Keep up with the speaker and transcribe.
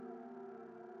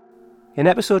In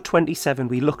episode 27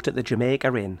 we looked at the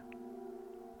Jamaica Inn,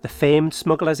 the famed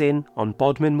Smugglers Inn on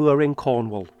Bodmin Moor in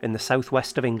Cornwall in the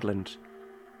southwest of England.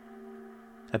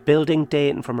 A building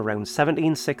dating from around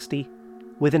 1760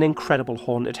 with an incredible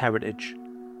haunted heritage,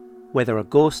 where there are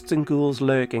ghosts and ghouls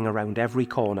lurking around every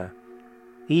corner.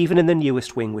 Even in the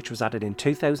newest wing, which was added in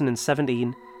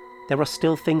 2017, there are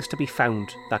still things to be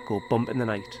found that go bump in the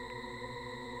night.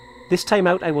 This time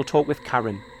out I will talk with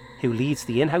Karen, who leads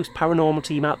the in-house paranormal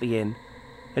team at the inn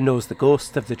and knows the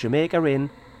ghosts of the Jamaica Inn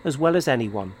as well as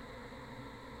anyone.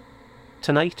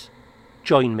 Tonight,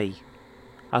 join me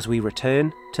as we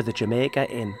return to the Jamaica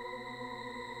Inn.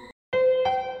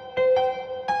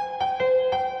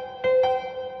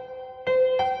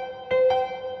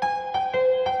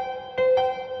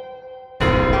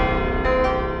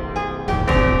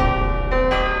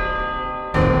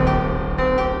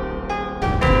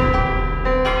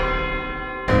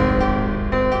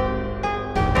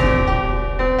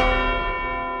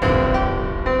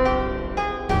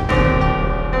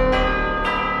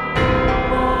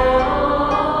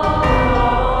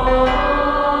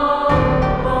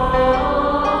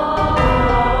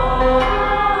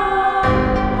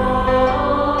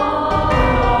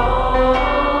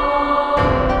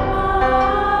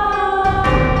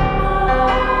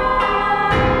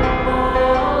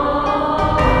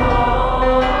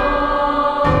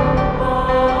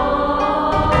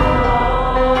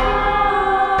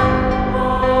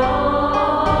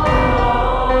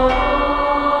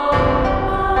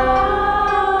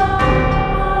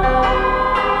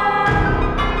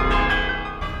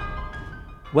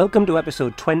 Welcome to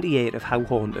episode 28 of How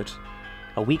Haunted,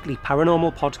 a weekly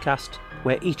paranormal podcast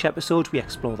where each episode we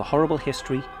explore the horrible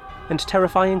history and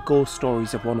terrifying ghost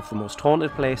stories of one of the most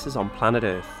haunted places on planet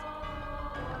Earth.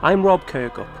 I'm Rob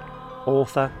Kirkup,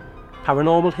 author,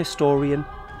 paranormal historian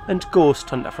and ghost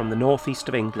hunter from the northeast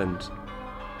of England.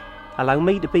 Allow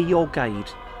me to be your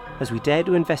guide as we dare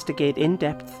to investigate in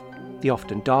depth the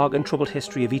often dark and troubled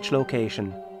history of each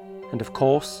location, and of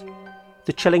course,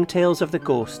 the chilling tales of the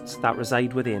ghosts that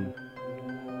reside within.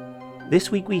 This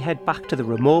week we head back to the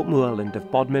remote moorland of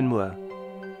Bodmin Moor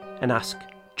and ask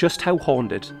just how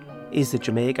haunted is the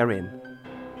Jamaica Inn?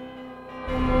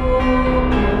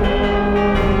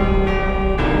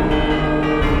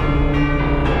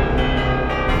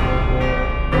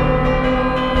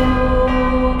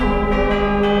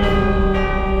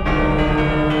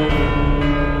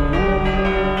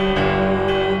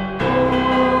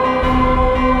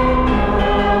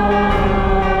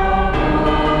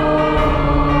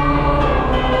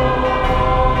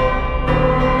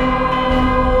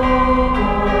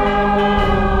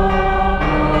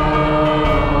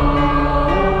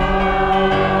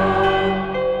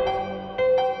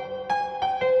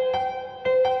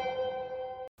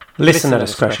 Listener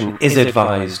discretion is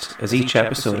advised, as each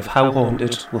episode of How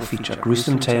Haunted will feature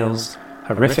gruesome tales,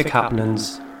 horrific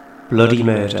happenings, bloody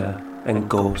murder, and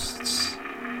ghosts.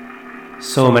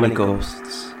 So many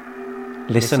ghosts.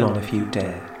 Listen on if you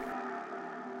dare.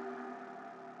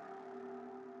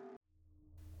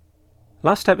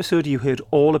 Last episode you heard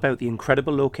all about the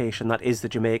incredible location that is the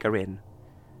Jamaica Inn,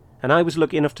 and I was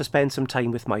lucky enough to spend some time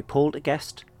with my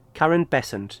poltergeist, Karen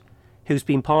Besant, who's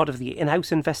been part of the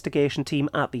in-house investigation team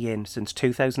at the inn since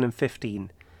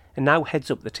 2015 and now heads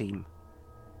up the team.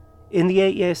 In the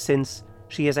 8 years since,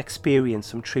 she has experienced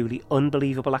some truly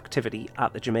unbelievable activity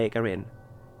at the Jamaica Inn.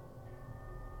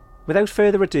 Without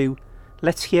further ado,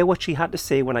 let's hear what she had to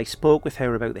say when I spoke with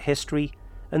her about the history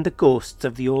and the ghosts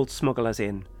of the old Smugglers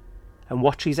Inn and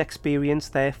what she's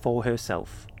experienced there for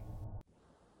herself.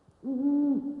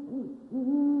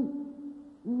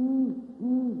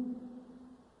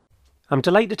 I'm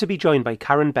delighted to be joined by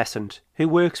Karen Besant, who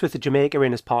works with the Jamaica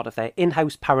Inn as part of their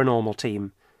in-house paranormal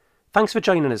team. Thanks for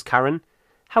joining us, Karen.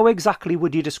 How exactly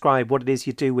would you describe what it is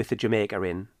you do with the Jamaica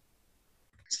Inn?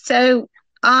 So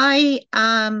I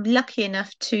am lucky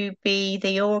enough to be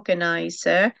the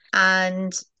organiser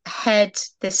and head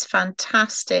this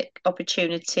fantastic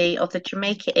opportunity of the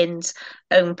Jamaica Inn's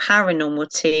own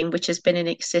paranormal team, which has been in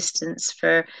existence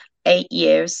for 8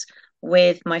 years,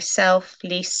 with myself,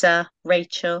 Lisa,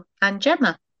 Rachel and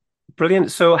Gemma.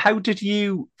 Brilliant. So how did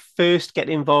you first get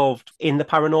involved in the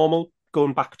paranormal,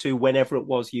 going back to whenever it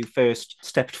was you first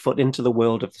stepped foot into the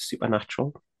world of the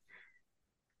supernatural?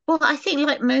 Well, I think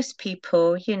like most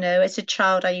people, as a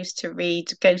child, I used to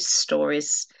read ghost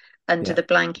stories under the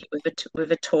blanket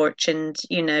with a torch. And,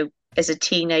 as a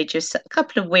teenager, a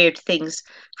couple of weird things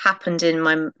happened in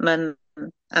my mum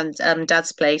and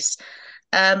dad's place.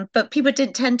 But people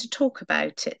didn't tend to talk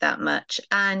about it that much.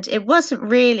 And it wasn't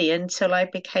really until I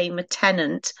became a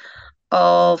tenant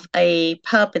of a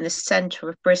pub in the centre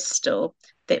of Bristol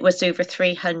that was over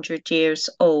 300 years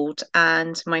old,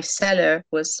 and my cellar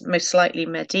was most likely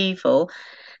medieval,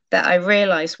 that I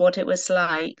realised what it was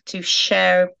like to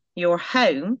share your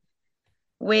home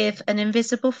with an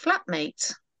invisible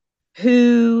flatmate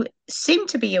who seemed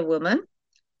to be a woman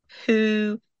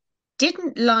who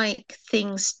didn't like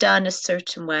things done a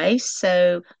certain way.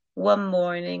 So one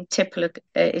morning, typical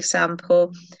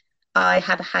example, I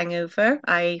had a hangover.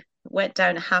 I went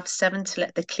down at 7:30 to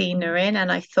let the cleaner in,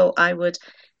 and I thought I would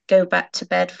go back to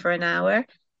bed for an hour.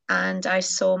 And I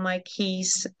saw my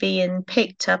keys being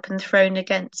picked up and thrown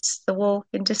against the wall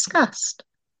in disgust.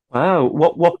 Wow.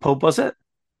 What pub was it?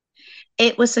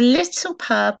 It was a little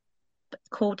pub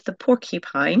called the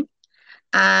Porcupine,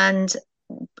 and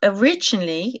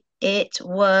originally it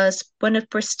was one of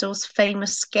Bristol's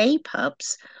famous gay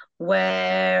pubs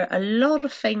where a lot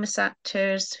of famous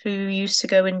actors who used to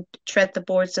go and tread the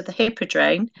boards of the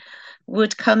Hippodrome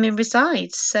would come and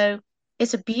reside. So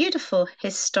it's a beautiful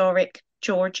historic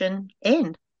Georgian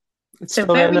inn. It's So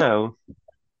still there very, now.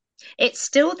 it's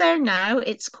still there now.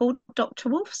 It's called Dr.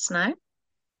 Wolf's now.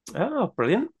 Oh,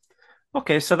 brilliant.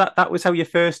 Okay, so that was how you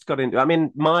first got into. I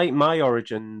mean, my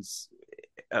origins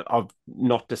are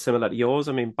not dissimilar to yours.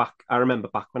 I mean, I remember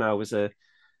back when I was a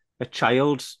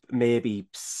child, maybe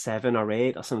 7 or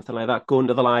 8 or something like that, going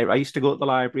to the library. I used to go to the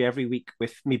library every week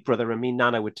with me brother, and me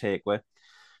nana would take me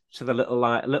to the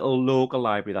little local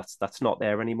library that's not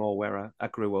there anymore where I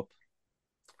grew up,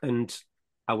 and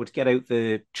I would get out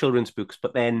the children's books,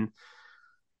 but then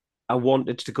I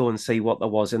wanted to go and see what there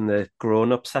was in the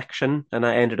grown-up section, and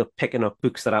I ended up picking up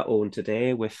books that I own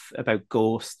today with about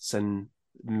ghosts and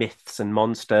myths and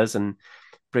monsters, and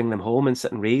bring them home and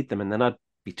sit and read them, and then I'd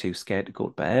be too scared to go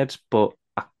to bed, but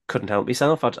I couldn't help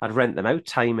myself. I'd rent them out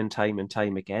time and time and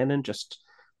time again, and just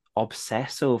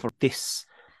obsess over this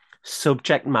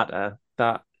subject matter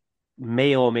that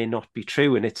may or may not be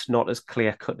true, and it's not as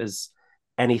clear cut as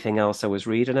anything else I was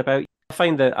reading about. I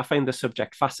find the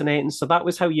subject fascinating. So that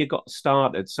was how you got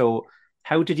started. So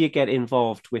how did you get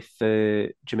involved with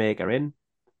the Jamaica Inn?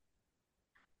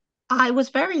 I was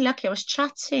very lucky. I was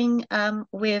chatting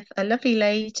with a lovely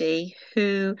lady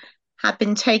who had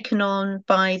been taken on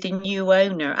by the new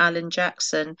owner, Alan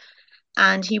Jackson,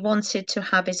 and he wanted to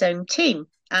have his own team.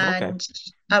 Okay. And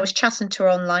I was chatting to her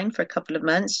online for a couple of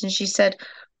months, and she said,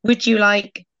 "Would you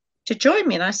like to join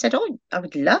me?" And I said, "Oh, I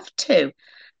would love to,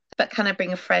 but can I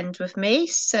bring a friend with me?"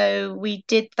 So we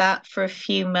did that for a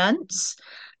few months,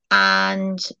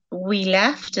 and we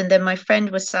left. And then my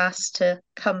friend was asked to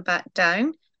come back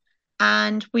down,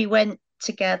 and we went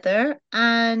together.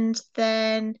 And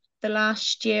then the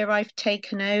last year I've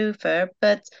taken over,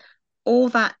 but all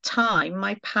that time,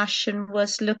 my passion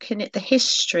was looking at the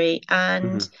history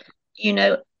and,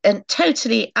 Hmm. a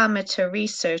totally amateur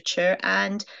researcher.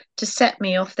 And to set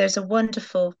me off, there's a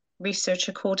wonderful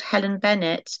researcher called Helen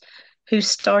Bennett who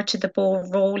started the ball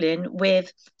rolling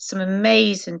with some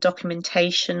amazing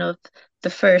documentation of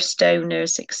the first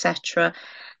owners, etc.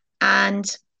 And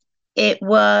it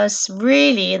was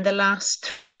really in the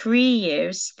last 3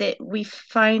 years that we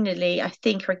finally, I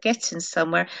think, are getting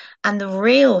somewhere. And the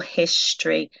real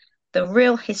history, the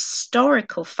real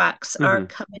historical facts are Hmm.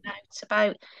 coming out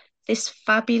about this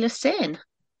fabulous inn.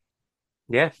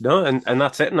 Yeah, no, and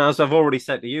that's it. And as I've already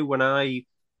said to you, when I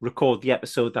record the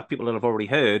episode that people have already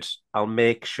heard, I'll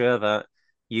make sure that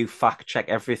you fact check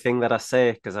everything that I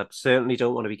say, because I certainly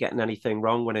don't want to be getting anything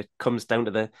wrong when it comes down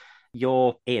to the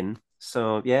you're in.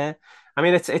 So yeah, I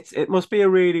mean it must be a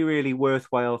really, really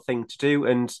worthwhile thing to do.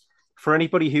 And for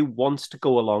anybody who wants to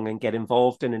go along and get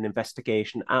involved in an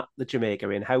investigation at the Jamaica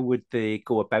Inn, how would they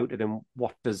go about it, and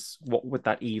what would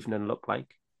that evening look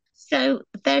like? So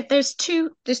there's two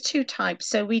types.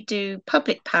 So we do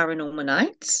public paranormal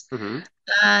nights, Hmm.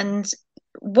 and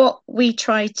what we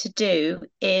try to do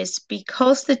is,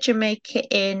 because the Jamaica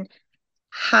Inn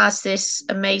has this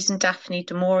amazing Daphne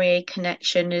du Maurier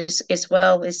connection, as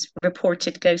well as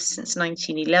reported ghosts since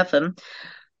 1911,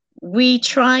 we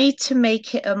try to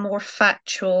make it a more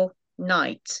factual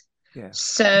night. Yeah.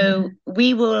 So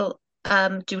we will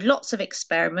do lots of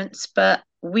experiments, but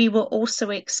we will also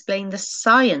explain the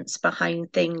science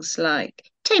behind things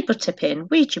like table tipping,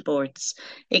 Ouija boards,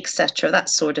 etc., that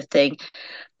sort of thing,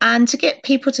 and to get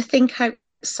people to think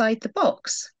outside the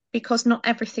box, because not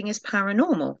everything is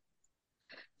paranormal.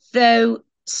 Though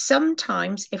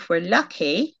sometimes, if we're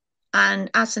lucky,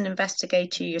 and as an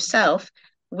investigator yourself,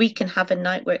 we can have a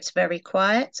night where it's very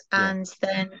quiet. Yeah. And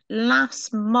then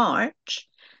last March,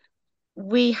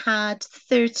 we had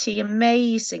 30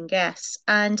 amazing guests,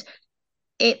 and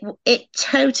it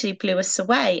totally blew us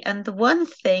away. And the one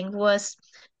thing was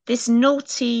this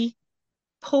naughty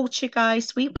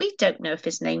Poltergeist. We don't know if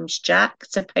his name's Jack.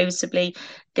 Supposedly,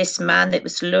 this man that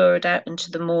was lured out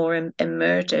into the moor and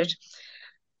murdered.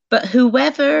 But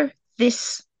whoever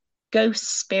this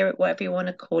ghost spirit, whatever you want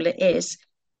to call it, is,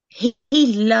 he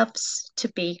loves to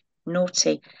be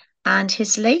naughty. And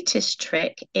his latest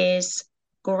trick is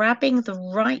grabbing the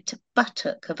right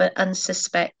buttock of an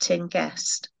unsuspecting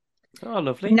guest. Oh,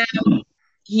 lovely. Now,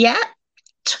 yeah,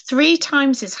 three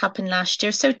times this happened last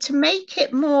year. So to make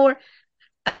it more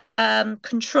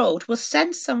controlled, we'll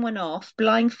send someone off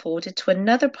blindfolded to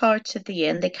another part of the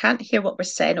inn. They can't hear what we're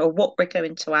saying or what we're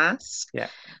going to ask. Yeah.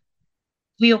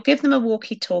 We'll give them a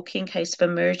walkie-talkie in case of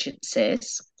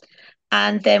emergencies.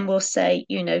 And then we'll say,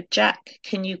 Jack,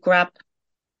 can you grab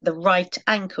the right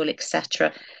ankle,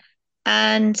 etc.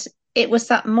 And it was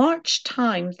that March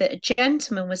time that a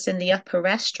gentleman was in the upper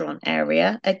restaurant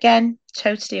area, again,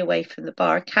 totally away from the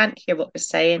bar, can't hear what we're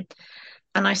saying.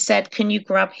 And I said, can you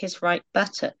grab his right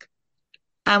buttock?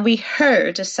 And we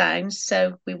heard a sound,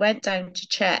 so we went down to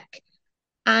check.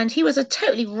 And he was a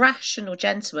totally rational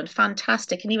gentleman,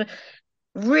 fantastic. And he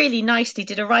really nicely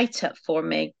did a write-up for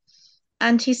me.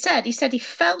 And he said he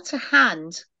felt a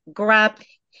hand grab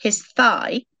his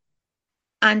thigh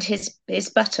and his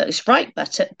buttock, his right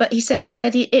buttock, but he said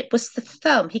it was the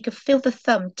thumb. He could feel the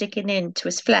thumb digging into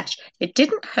his flesh. It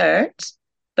didn't hurt,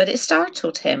 but it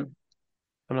startled him.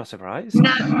 I'm not surprised.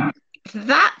 Now,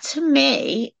 that to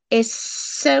me is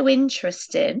so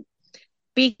interesting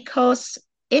because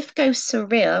if ghosts are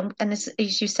real, and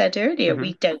as you said earlier, Hmm.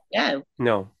 we don't know,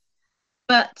 No.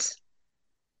 but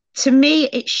to me,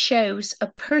 it shows a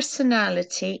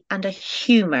personality and a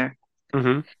humor.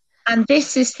 Hmm. And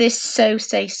this is this so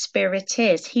say spirit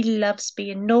is. He loves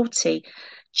being naughty.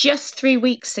 Just 3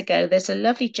 weeks ago, there's a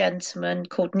lovely gentleman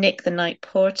called Nick the Night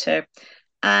Porter.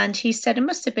 And he said it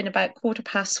must have been about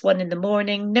 1:15 in the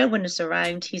morning. No one is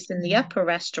around. He's in the upper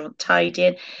restaurant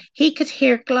tidying. He could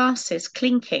hear glasses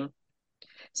clinking.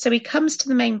 So he comes to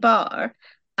the main bar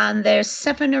and there's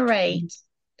 7 or 8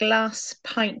 glass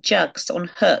pint jugs on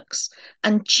hooks.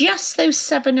 And just those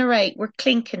 7 or 8 were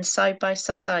clinking side by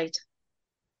side.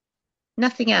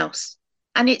 Nothing else.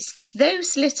 And it's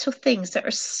those little things that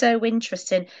are so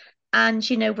interesting. And,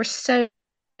 we're so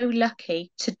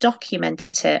lucky to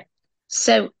document it.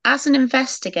 So, as an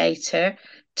investigator,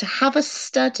 to have a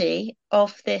study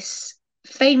of this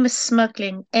famous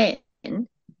smuggling inn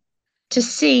to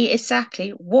see exactly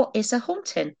what is a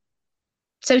haunting.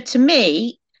 So, to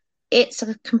me, it's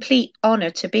a complete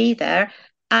honor to be there.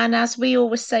 And as we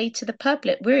always say to the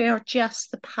public, we are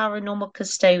just the paranormal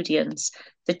custodians.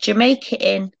 The Jamaica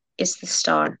Inn is the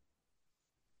star.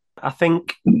 I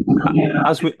think,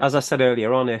 as I said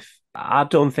earlier on, if I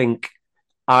don't think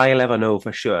I'll ever know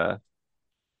for sure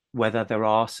whether there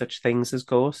are such things as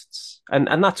ghosts,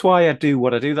 and that's why I do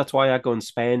what I do. That's why I go and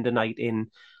spend a night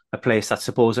in a place that's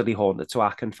supposedly haunted, so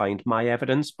I can find my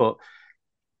evidence. But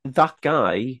that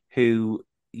guy who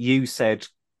you said,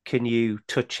 can you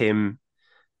touch him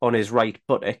on his right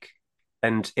buttock?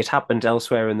 And it happened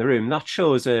elsewhere in the room. That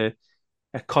shows a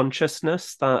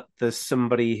consciousness that there's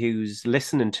somebody who's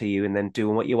listening to you and then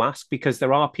doing what you ask, because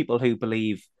there are people who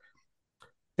believe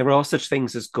there are such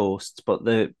things as ghosts, but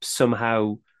the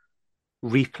somehow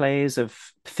replays of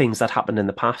things that happened in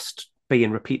the past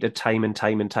being repeated time and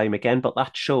time and time again. But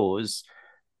that shows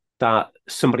that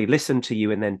somebody listened to you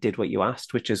and then did what you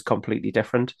asked, which is completely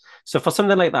different. So for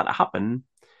something like that to happen,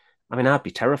 I mean, I'd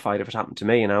be terrified if it happened to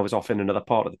me and I was off in another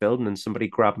part of the building and somebody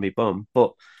grabbed me bum.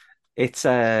 But it's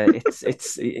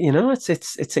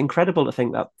incredible to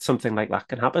think that something like that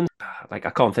can happen. Like,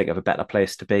 I can't think of a better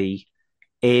place to be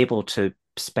able to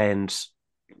spend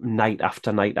night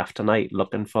after night after night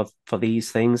looking for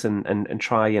these things and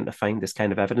trying to find this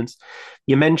kind of evidence.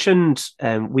 You mentioned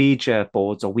Ouija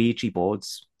boards or Ouija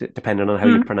boards, depending on how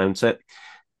you Mm. pronounce it.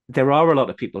 There are a lot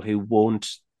of people who won't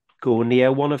go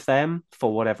near one of them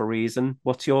for whatever reason.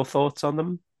 What's your thoughts on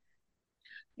them?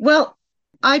 Well,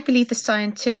 I believe the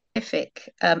scientific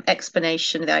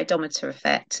explanation of the odometer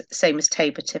effect, same as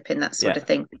table tipping, that sort Yeah. of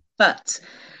thing. But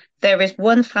there is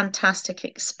one fantastic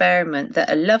experiment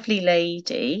that a lovely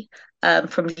lady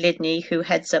from Lydney, who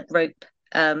heads up rope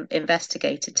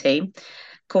investigator team,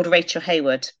 called Rachel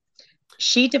Hayward.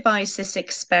 She devised this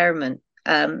experiment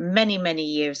many, many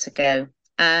years ago.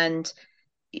 And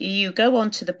you go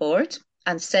onto the board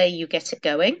and say you get it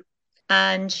going.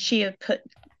 And she had put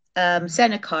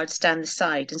Xena cards down the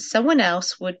side, and someone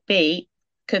else could be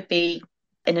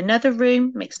in another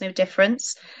room, makes no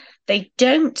difference. They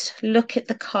don't look at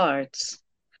the cards.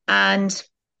 And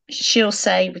she'll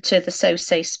say to the so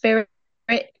say spirit,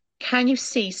 can you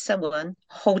see someone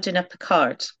holding up a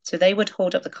card? So they would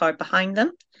hold up the card behind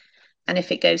them. And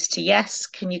if it goes to yes,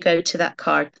 can you go to that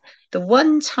card? The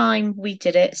one time we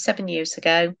did it 7 years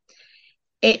ago,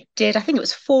 it did, I think it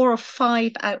was 4 or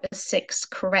 5 out of 6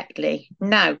 correctly.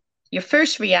 Now, your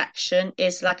first reaction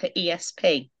is like an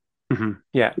ESP.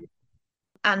 Yeah.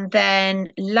 And then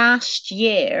last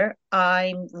year,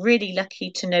 I'm really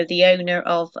lucky to know the owner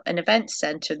of an event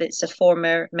centre that's a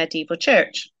former medieval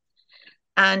church.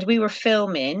 And we were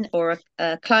filming for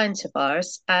a client of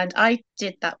ours, and I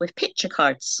did that with picture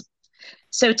cards.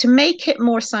 So to make it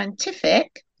more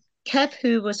scientific, Kev,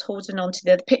 who was holding on to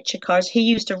the other picture cards, he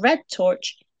used a red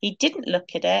torch. He didn't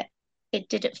look at it. It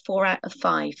did it 4 out of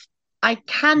 5. I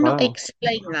cannot Wow.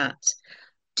 explain that.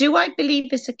 Do I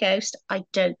believe it's a ghost? I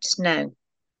don't know.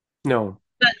 No.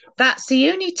 But that's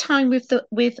the only time with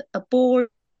a board,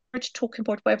 talking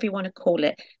board, whatever you want to call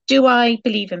it. Do I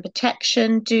believe in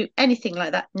protection? Do anything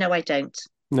like that? No, I don't.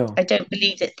 No. I don't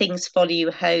believe that things follow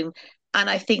you home. And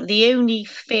I think the only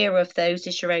fear of those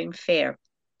is your own fear.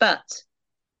 But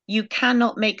you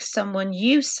cannot make someone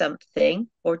use something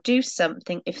or do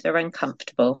something if they're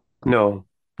uncomfortable. No.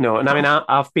 No. And I mean,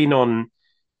 I've been on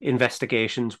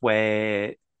investigations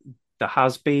where there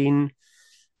has been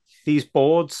these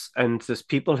boards and there's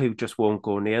people who just won't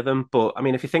go near them. But I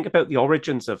mean, if you think about the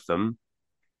origins of them,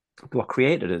 they were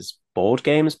created as board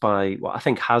games by, well, I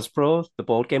think Hasbro, the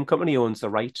board game company, owns the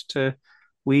right to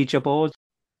Ouija boards.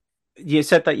 You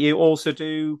said that you also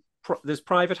do, there's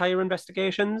private hire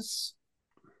investigations.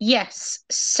 Yes.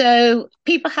 So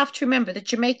people have to remember the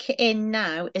Jamaica Inn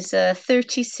now is a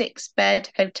 36-bed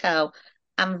hotel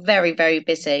and very, very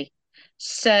busy.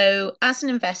 So as an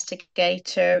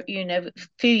investigator, a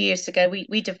few years ago,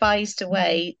 we devised a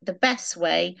way, the best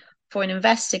way for an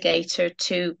investigator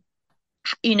to,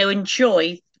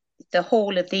 enjoy the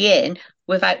whole of the inn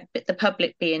without the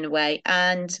public being away.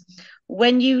 And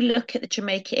when you look at the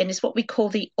Jamaica Inn, it's what we call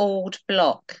the old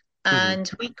block, Mm-hmm.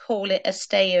 and we call it a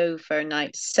stay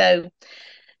overnight. So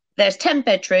there's 10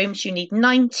 bedrooms, you need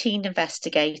 19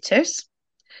 investigators.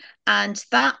 And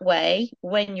that way,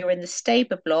 when you're in the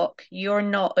stable block, you're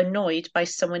not annoyed by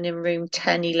someone in room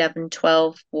 10, 11,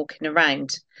 12 walking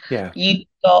around. Yeah. You've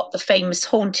got the famous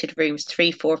haunted rooms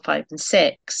 3, 4, 5, and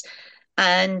 6.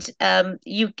 And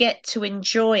you get to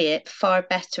enjoy it far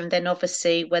better. And then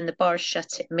obviously when the bars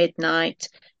shut at midnight,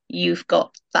 you've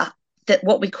got that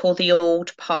what we call the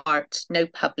old part, no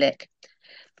public.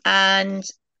 And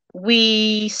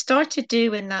we started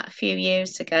doing that a few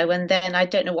years ago, and then I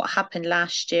don't know what happened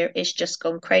last year. It's just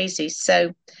gone crazy.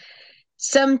 So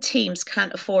some teams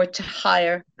can't afford to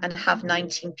hire and have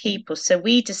 19 people. So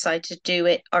we decided to do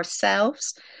it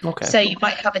ourselves. Okay. So you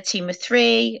might have a team of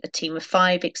 3, a team of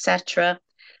 5, etc.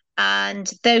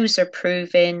 And those are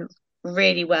proving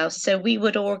really well. So we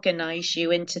would organize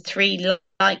you into 3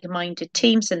 like-minded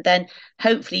teams, and then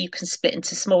hopefully you can split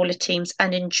into smaller teams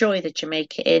and enjoy the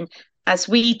Jamaica Inn as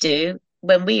we do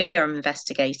when we are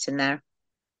investigating there.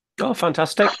 Oh,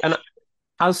 fantastic. And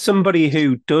as somebody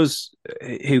who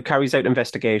carries out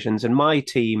investigations, and my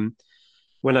team,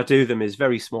 when I do them, is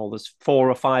very small. There's 4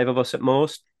 or 5 of us at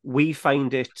most. We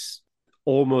find it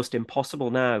almost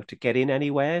impossible now to get in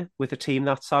anywhere with a team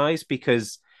that size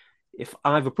because if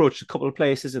I've approached a couple of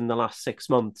places in the last 6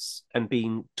 months and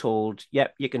been told,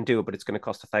 yep, you can do it, but it's going to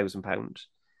cost £1,000.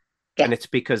 Yeah. And it's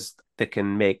because they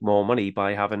can make more money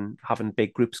by having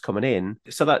big groups coming in.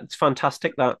 So that's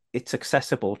fantastic that it's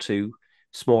accessible to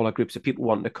smaller groups of people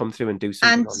wanting to come through and do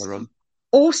something And on their own.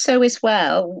 also, as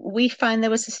well, we found there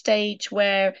was a stage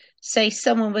where, say,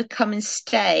 someone would come and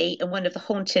stay in one of the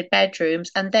haunted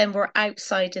bedrooms, and then we're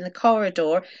outside in the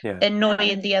corridor Yeah,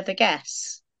 annoying the other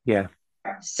guests. yeah,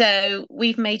 So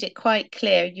we've made it quite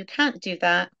clear you can't do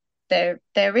that.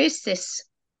 There is this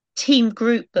team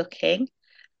group booking,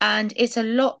 and it's a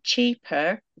lot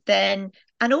cheaper than.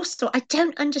 And also, I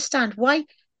don't understand why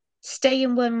stay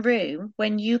in one room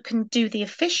when you can do the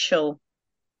official,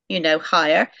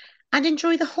 hire and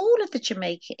enjoy the whole of the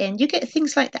Jamaica Inn. You get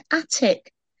things like the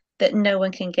attic that no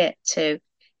one can get to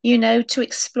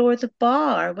explore the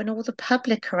bar when all the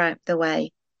public are out the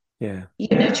way, yeah.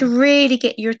 to really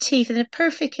get your teeth. And a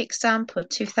perfect example,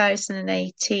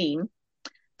 2018,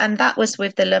 and that was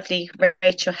with the lovely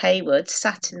Rachel Haywood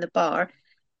sat in the bar.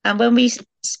 And when we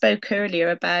spoke earlier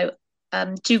about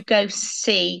do ghosts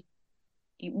see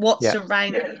what's Yeah.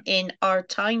 around in our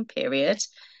time period,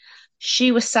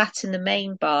 she was sat in the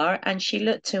main bar and she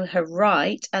looked to her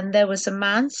right, and there was a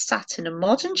man sat in a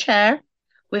modern chair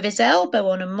with his elbow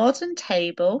on a modern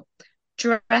table,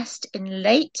 dressed in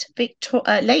late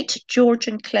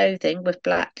Georgian clothing with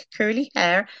black curly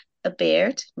hair, a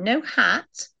beard, no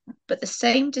hat. but the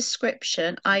same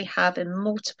description I have in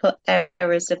multiple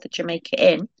areas of the Jamaica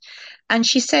Inn. And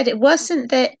she said it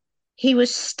wasn't that he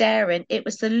was staring, it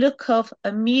was the look of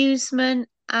amusement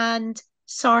and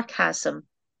sarcasm.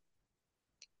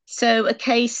 So a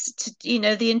case to,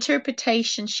 the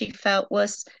interpretation she felt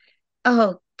was,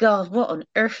 oh God, what on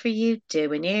earth are you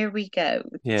doing? Here we go,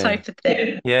 Yeah. type of thing.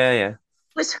 It Yeah, yeah.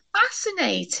 was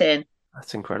fascinating.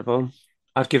 That's incredible.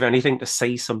 I'd give anything to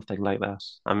see something like that.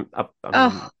 I mean,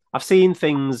 Oh, I've seen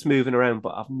things moving around,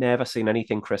 but I've never seen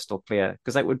anything crystal clear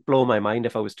because that would blow my mind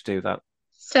if I was to do that.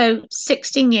 so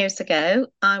 16 years ago,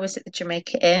 I was at the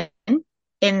Jamaica Inn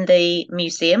in the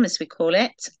museum, as we call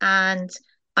it, and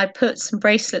I put some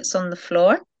bracelets on the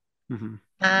floor Hmm.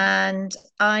 and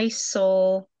I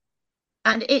saw,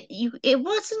 and it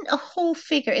wasn't a whole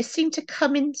figure. It seemed to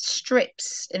come in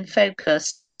strips in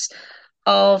focus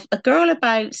of a girl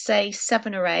about, say,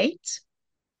 7 or 8,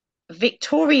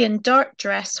 Victorian dark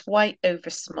dress, white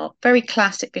oversmock, very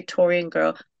classic Victorian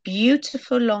girl,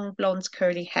 beautiful long blonde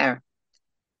curly hair.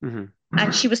 Hmm.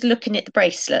 And she was looking at the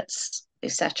bracelets,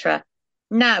 etc.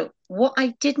 Now, what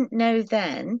I didn't know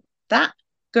then, that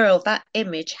girl, that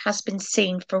image has been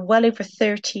seen for well over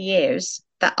 30 years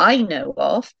that I know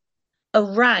of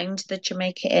around the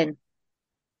Jamaica Inn.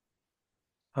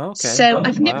 Okay. So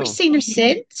I've never Wow. seen her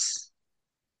since.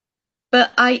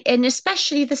 But and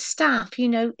especially the staff,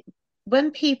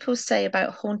 when people say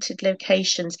about haunted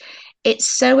locations, it's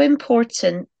so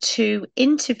important to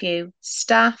interview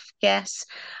staff, guests,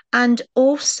 and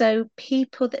also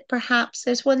people that perhaps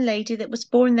there's one lady that was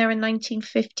born there in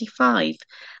 1955.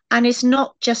 And it's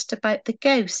not just about the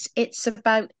ghosts, it's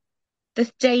about the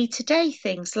day-to-day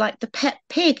things like the pet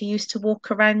pig who used to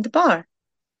walk around the bar,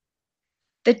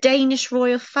 the Danish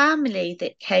royal family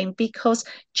that came because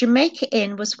Jamaica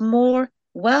Inn was more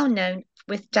well known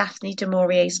with Daphne du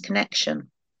Maurier's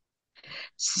connection.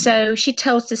 So she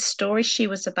tells this story. She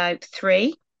was about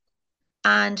 3,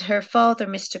 and her father,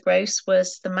 Mr. Gross,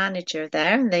 was the manager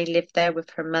there, and they lived there with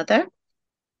her mother.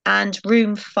 And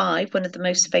room 5, one of the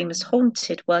most famous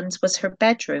haunted ones, was her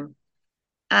bedroom.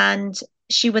 And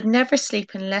she would never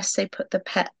sleep unless they put the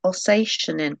pet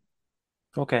Alsatian in.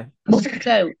 Okay.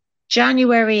 So,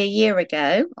 January a year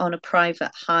ago, on a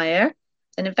private hire,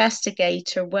 an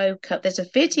investigator woke up. There's a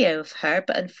video of her,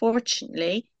 but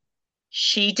unfortunately,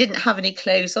 she didn't have any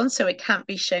clothes on, so it can't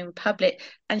be shown public.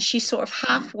 And she sort of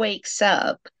half wakes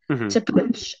up Hmm. to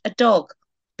push a dog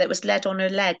that was led on her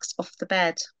legs off the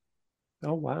bed.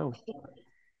 Oh, wow.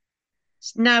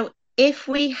 Now, if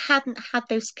we hadn't had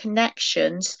those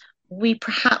connections, we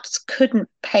perhaps couldn't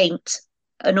paint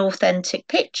an authentic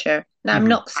picture. Now, I'm Hmm.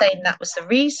 not saying that was the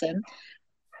reason,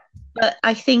 but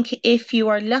I think if you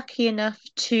are lucky enough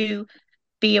to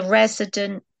be a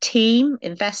resident team,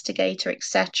 investigator,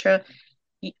 etc.,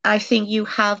 I think you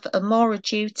have a moral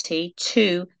duty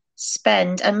to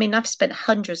spend. I mean, I've spent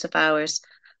hundreds of hours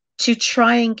to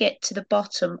try and get to the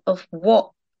bottom of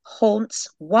what haunts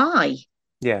why.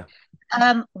 Yeah.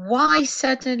 Why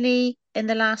suddenly in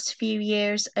the last few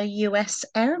years a US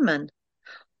airman?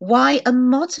 Why a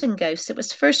modern ghost that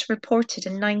was first reported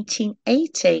in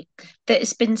 1980 that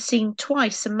has been seen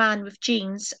twice, a man with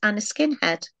jeans and a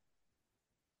skinhead?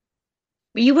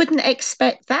 You wouldn't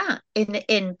expect that in the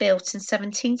inn built in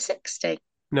 1760.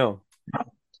 No.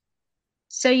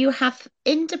 So you have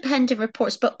independent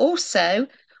reports, but also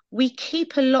we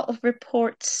keep a lot of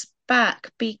reports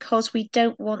back because we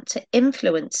don't want to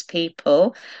influence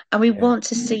people and we Yeah. want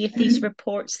to see if these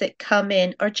reports that come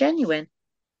in are genuine.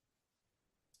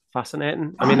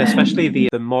 Fascinating. I mean, especially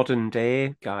the modern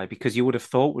day guy, because you would have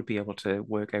thought would be able to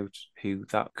work out who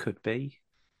that could be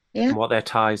Yeah, and what their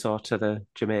ties are to the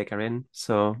Jamaica Inn.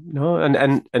 So no,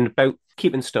 and about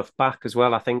keeping stuff back as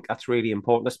well. I think that's really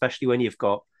important, especially when you've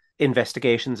got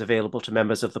investigations available to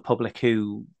members of the public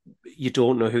who you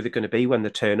don't know who they're going to be when they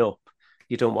turn up.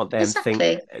 You don't want them think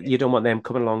exactly. you don't want them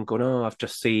coming along going, oh, I've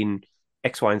just seen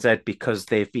X, Y, and Z because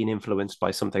they've been influenced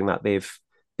by something that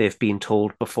they've been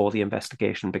told before the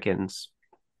investigation begins.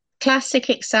 Classic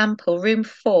example, room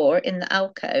 4 in the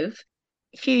alcove.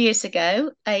 A few years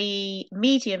ago, a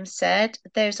medium said,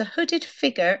 there's a hooded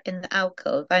figure in the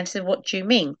alcove. I said, what do you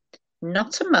mean?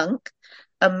 Not a monk,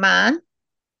 a man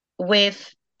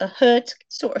with a hood,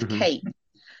 sort of Hmm. cape.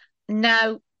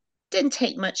 Now, didn't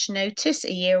take much notice.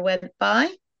 A year went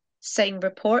by, same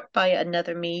report by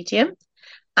another medium.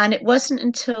 And it wasn't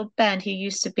until Ben, who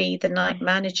used to be the night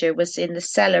manager, was in the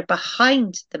cellar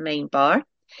behind the main bar.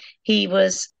 He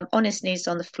was on his knees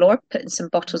on the floor, putting some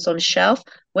bottles on a shelf,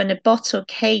 when a bottle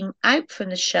came out from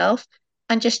the shelf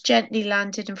and just gently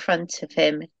landed in front of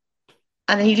him.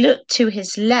 And he looked to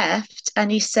his left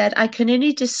and he said, I can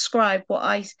only describe what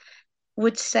I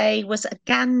would say was a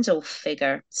Gandalf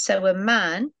figure. So a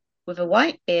man with a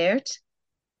white beard,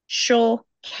 shawl,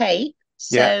 cape,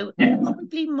 Yeah. so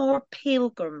probably more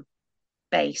pilgrim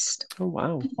based. Oh,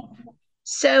 wow.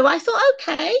 So I thought,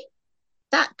 okay,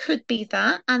 that could be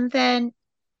that. And then a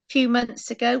few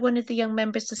months ago, one of the young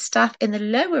members of staff in the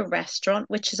lower restaurant,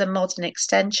 which is a modern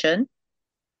extension,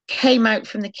 came out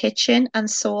from the kitchen and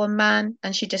saw a man,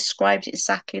 and she described it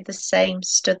exactly the same,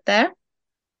 stood there.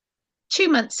 2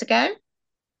 months ago,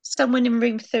 someone in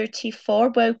room 34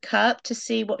 woke up to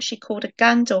see what she called a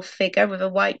Gandalf figure with a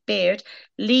white beard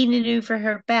leaning over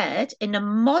her bed in a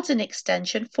modern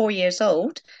extension, 4 years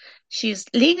old. She's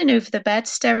leaning over the bed,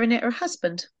 staring at her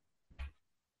husband.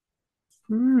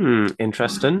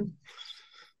 Interesting.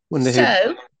 Wonder who.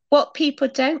 So, what people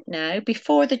don't know,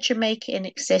 before the Jamaica Inn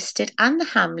existed and the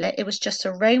hamlet, it was just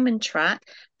a Roman track.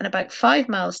 And about 5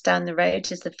 miles down the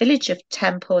road is the village of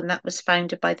Temple, and that was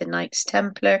founded by the Knights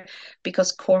Templar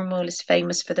because Cornwall is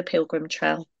famous for the Pilgrim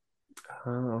Trail.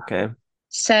 Oh, okay.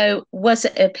 So, was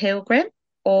it a pilgrim?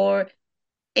 Or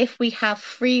if we have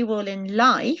free will in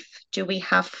life, do we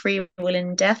have free will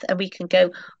in death and we can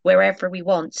go wherever we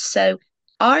want? So,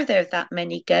 are there that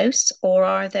many ghosts, or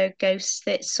are there ghosts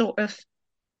that sort of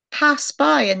pass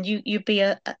by and you be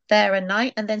there a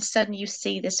night and then suddenly you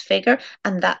see this figure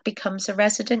and that becomes a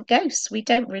resident ghost? We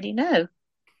don't really know.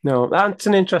 No, that's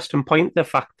an interesting point. The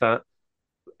fact that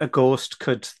a ghost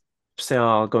could say,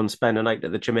 oh, I'll go and spend a night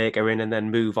at the Jamaica Inn and then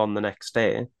move on the next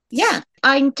day. Yeah,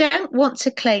 I don't want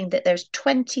to claim that there's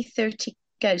 20, 30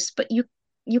 ghosts, but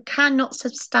you cannot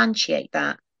substantiate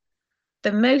that.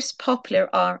 The most popular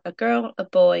are a girl, a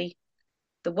boy,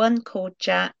 the one called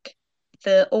Jack,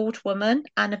 the old woman,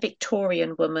 and a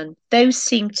Victorian woman. Those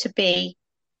seem to be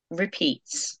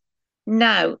repeats.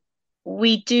 Now,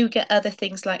 we do get other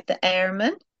things like the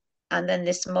airman and then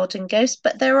this modern ghost,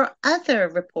 but there are other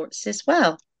reports as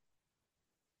well.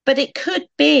 But it could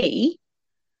be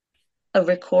a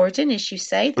recording, as you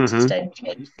say, the Mm-hmm. stone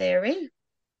tape theory,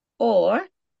 or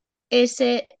is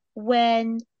it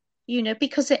when,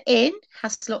 because an inn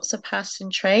has lots of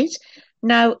passing trade.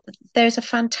 Now, there's a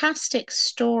fantastic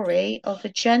story of a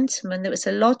gentleman that was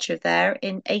a lodger there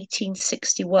in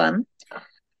 1861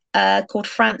 called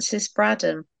Francis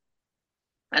Braddon.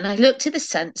 And I looked at the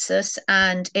census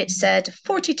and it said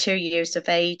 42 years of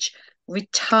age,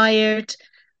 retired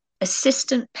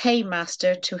assistant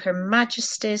paymaster to Her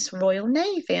Majesty's Royal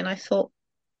Navy. And I thought,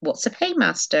 what's a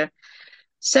paymaster?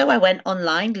 So I went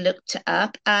online, looked it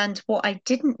up, and what I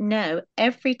didn't know,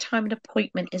 every time an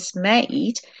appointment is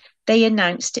made, they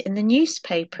announced it in the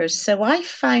newspapers. So I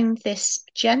found this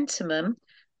gentleman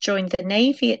joined the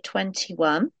Navy at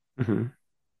 21, Mm-hmm.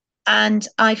 and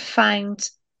I found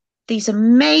these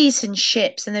amazing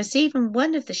ships, and there's even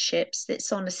one of the ships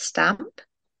that's on a stamp.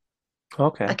 I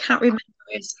Okay. can't remember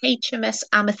if it's HMS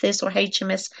Amethyst or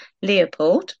HMS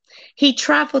Leopold. He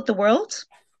traveled the world,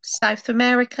 South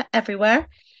America, everywhere.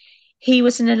 He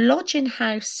was in a lodging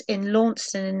house in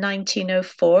Launceston in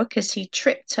 1904 because he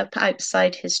tripped up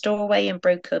outside his doorway and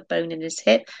broke a bone in his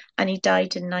hip, and he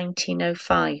died in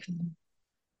 1905.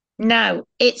 Now,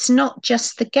 it's not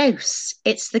just the ghosts,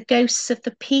 it's the ghosts of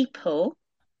the people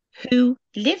who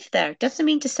live there. Doesn't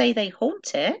mean to say they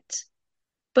haunt it,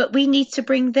 but we need to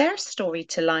bring their story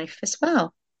to life as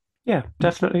well. Yeah,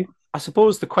 definitely. I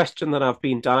suppose the question that I've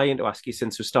been dying to ask you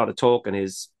since we started talking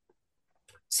is,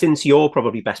 since you're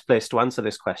probably best placed to answer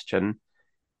this question,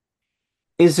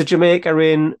 is the Jamaica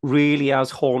Inn really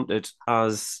as haunted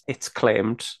as it's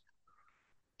claimed?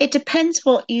 It depends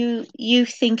what you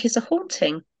think is a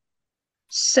haunting.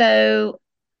 So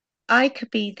I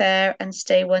could be there and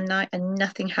stay one night and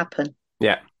nothing happen.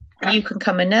 Yeah. You can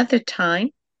come another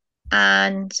time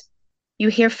and you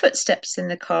hear footsteps in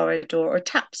the corridor or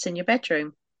taps in your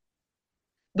bedroom.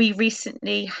 We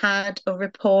recently had a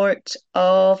report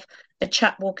of a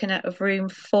chap walking out of room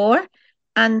 4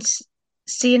 and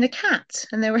seeing a cat,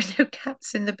 and there were no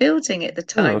cats in the building at the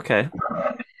Oh, time. okay.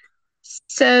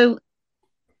 So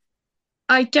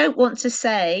I don't want to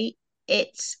say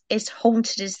it's as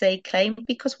haunted as they claim,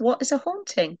 because what is a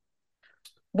haunting?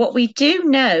 What we do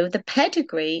know, the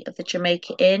pedigree of the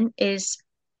Jamaica Inn is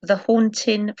the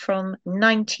haunting from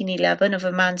 1911 of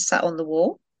a man sat on the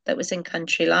wall that was in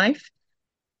Country Life,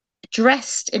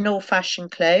 dressed in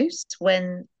old-fashioned clothes.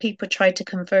 When people tried to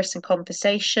converse in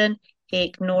conversation, he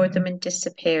ignored them and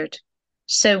disappeared.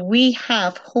 So we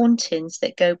have hauntings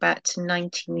that go back to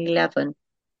 1911.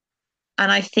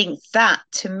 And I think that,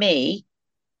 to me,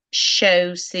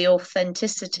 shows the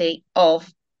authenticity of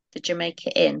the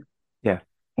Jamaica Inn. Yeah.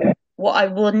 What I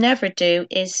will never do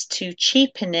is to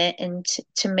cheapen it and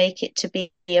to make it to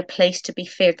be a place to be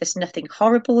feared. There's nothing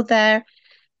horrible there.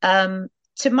 Um,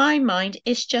 to my mind,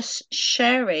 it's just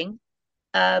sharing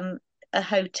um, a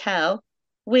hotel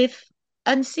with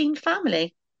unseen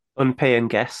family. Unpaying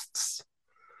guests.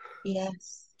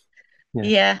 Yes. Yeah,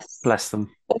 Yes. bless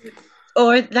them.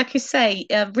 Or like you say,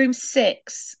 room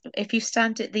six, if you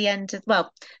stand at the end of,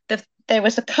 well, there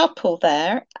was a couple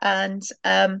there, and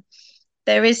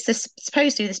there is this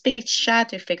supposedly this big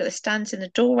shadow figure that stands in the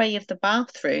doorway of the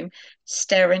bathroom,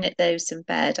 staring at those in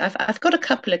bed. I've got a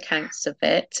couple accounts of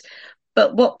it,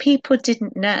 but what people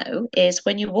didn't know is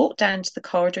when you walk down to the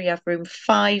corridor, you have room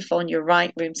five on your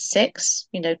right, room six,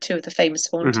 two of the famous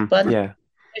haunted ones. Yeah.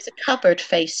 There's a cupboard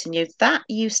facing you. That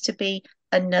used to be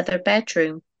another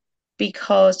bedroom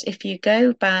because if you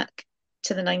go back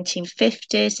to the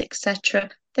 1950s, etc.,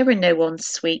 there were no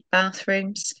ensuite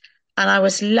bathrooms. And I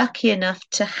was lucky enough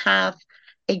to have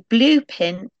a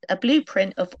blueprint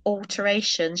of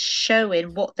alterations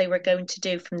showing what they were going to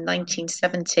do from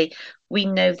 1970. We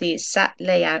know the exact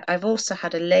layout. I've also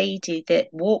had a lady that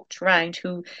walked around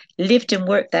who lived and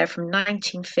worked there from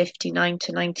 1959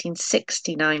 to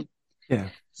 1969. Yeah.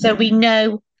 So we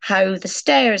know how the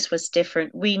stairs was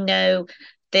different. We know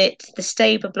that the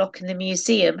stable block in the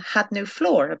museum had no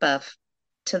floor above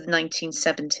to the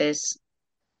 1970s.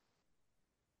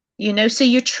 So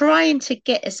you're trying to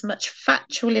get as much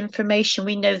factual information.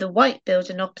 We know the white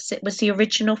building opposite was the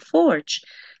original forge,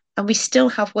 and we still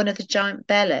have one of the giant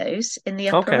bellows in the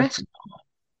upper Okay. rest.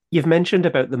 You've mentioned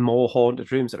about the more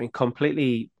haunted rooms. I mean,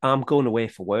 completely, I'm going away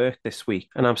for work this week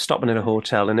and I'm stopping in a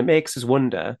hotel, and it makes us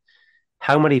wonder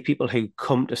how many people who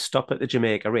come to stop at the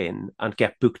Jamaica Inn and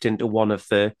get booked into one of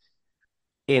the,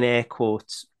 in air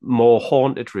quotes, more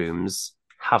haunted rooms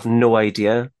have no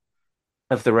idea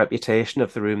of the reputation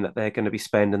of the room that they're going to be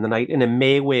spending the night in, and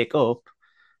may wake up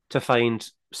to find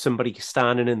somebody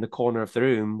standing in the corner of the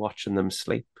room watching them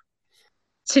sleep.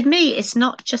 To me, it's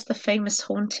not just the famous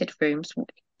haunted rooms,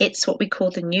 it's what we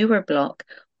call the newer block.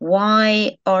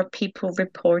 Why are people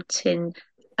reporting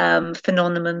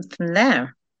phenomenon from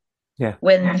there Yeah.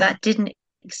 when that didn't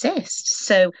exist?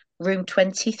 So, room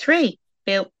 23,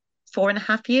 built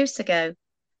 4.5 years ago,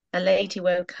 a lady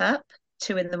woke up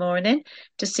 2 in the morning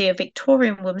to see a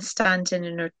Victorian woman standing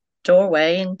in her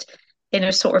doorway, and in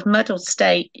her sort of muddled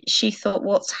state, she thought,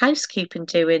 what's housekeeping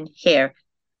doing here?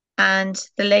 And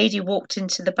the lady walked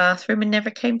into the bathroom and never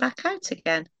came back out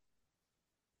again.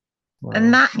 And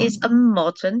Wow. that is a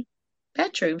modern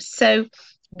bedroom. So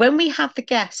when we have the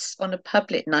guests on a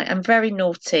public night, I'm very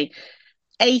naughty.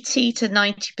 80 to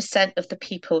 90% of the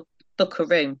people book a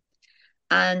room.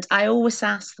 And I always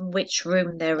ask them which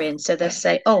room they're in. So they'll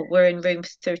say, oh, we're in room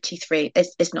 33.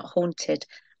 It's not haunted.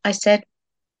 I said,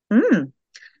 hmm,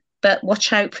 but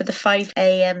watch out for the 5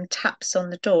 a.m. taps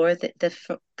on the door that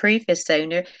the previous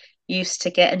owner used to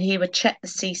get, and he would check the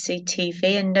CCTV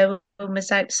and no one was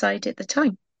outside at the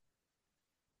time.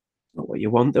 Not what you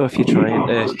want though if you're trying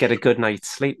to get a good night's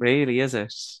sleep, really, is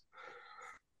it?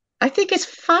 I think it's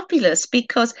fabulous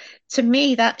because to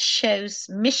me that shows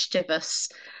mischievous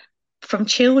from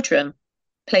children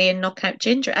playing knockout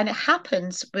ginger, and it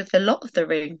happens with a lot of the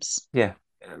rooms. Yeah.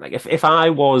 Like if I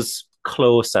was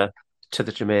closer to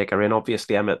the Jamaica, and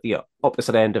obviously I'm at the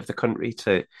opposite end of the country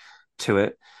to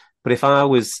it, but if I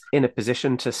was in a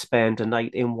position to spend a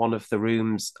night in one of the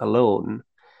rooms alone,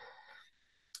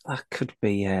 that could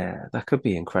be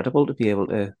incredible to be able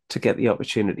to get the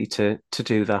opportunity to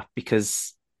do that,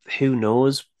 because who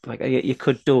knows, like you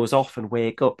could doze off and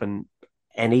wake up and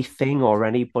anything or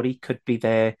anybody could be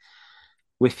there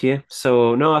with you.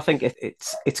 So no, I think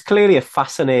it's clearly a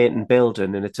fascinating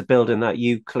building, and it's a building that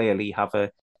you clearly have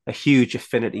a huge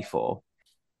affinity for.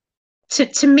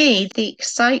 To me, the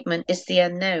excitement is the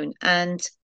unknown. And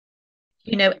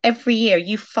every year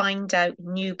you find out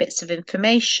new bits of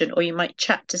information, or you might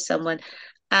chat to someone.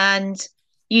 And,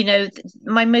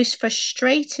 my most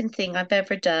frustrating thing I've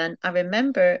ever done, I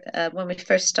remember when we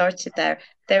first started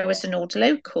there was an old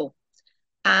local,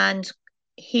 and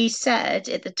he said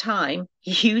at the time,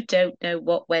 you don't know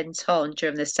what went on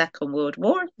during the Second World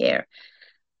War here.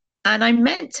 And I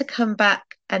meant to come back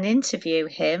and interview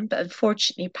him, but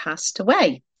unfortunately passed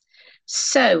away.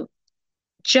 So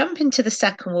jump into the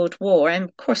Second World War, and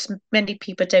of course, many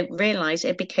people don't realize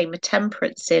it became a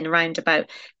temperance in around about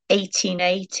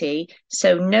 1880.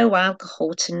 So no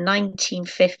alcohol to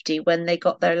 1950 when they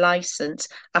got their license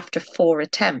after 4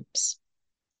 attempts.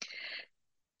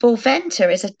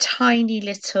 Bolventa is a tiny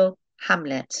little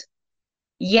hamlet,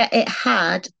 yet it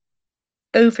had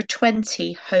over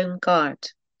 20 home guard.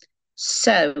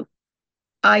 So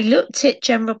I looked at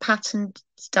General Patton's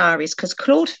diaries because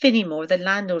Claude Finneymore, the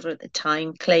landlord at the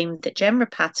time, claimed that General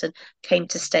Patton came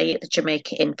to stay at the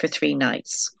Jamaica Inn for 3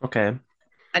 nights Okay.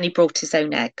 and he brought his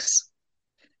own eggs.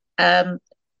 Um,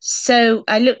 so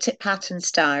I looked at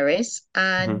Patton's diaries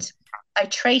Hmm. and I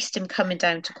traced him coming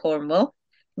down to Cornwall.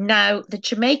 Now, the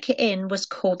Jamaica Inn was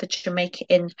called the Jamaica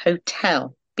Inn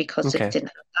Hotel because it Okay.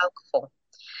 didn't have alcohol.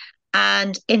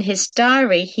 And in his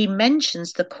diary, he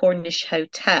mentions the Cornish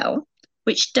Hotel,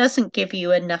 which doesn't give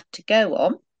you enough to go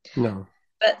on. No.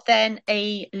 But then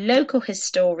a local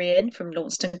historian from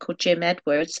Launceston called Jim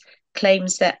Edwards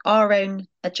claims that our own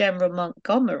General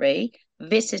Montgomery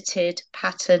visited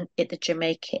Patton at the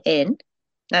Jamaica Inn.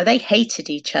 Now they hated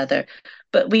each other,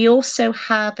 but we also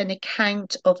have an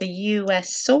account of a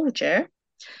US soldier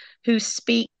who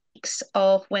speaks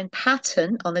of when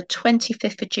Patton, on the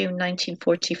 25th of June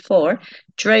 1944,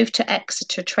 drove to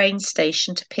Exeter train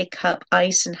station to pick up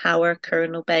Eisenhower,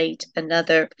 Colonel Bade, and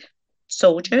other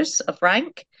soldiers of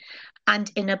rank. And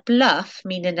in a bluff,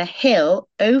 meaning a hill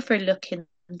overlooking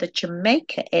the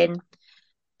Jamaica Inn,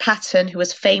 Patton, who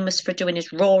was famous for doing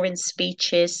his roaring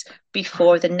speeches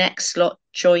before the next lot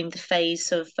joined the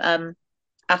phase of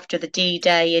after the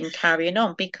D-Day and carrying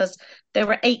on, because there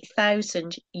were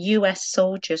 8,000 US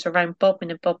soldiers around Bodmin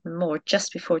and Bodmin Moor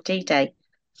just before D-Day,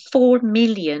 4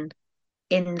 million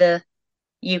in the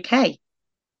UK.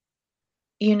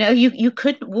 You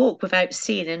couldn't walk without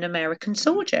seeing an American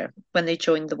soldier when they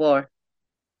joined the war.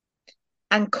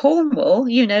 And Cornwall,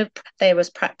 there was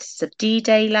practice of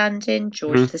D-Day landing.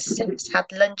 George Hmm. VI had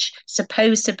lunch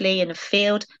supposedly in a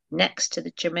field next to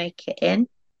the Jamaica Inn.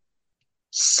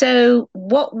 So,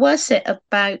 what was it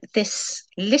about this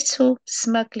little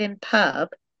smuggling pub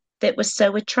that was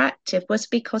so attractive? Was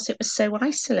it because it was so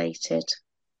isolated?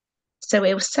 So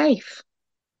it was safe.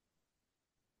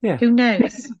 Yeah. Who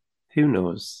knows? Who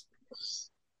knows?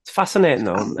 It's fascinating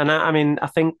though, and I mean, I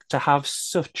think to have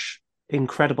such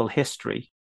incredible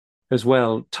history as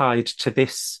well tied to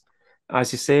this,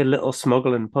 as you say, little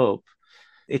smuggling pub.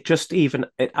 It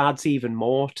adds even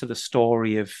more to the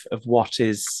story of what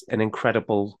is an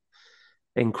incredible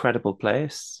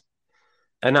place.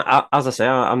 And as I say,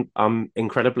 I'm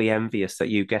incredibly envious that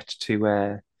you get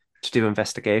to do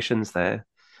investigations there,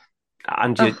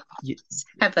 and Oh, it's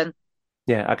heaven.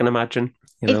 yeah, I can imagine,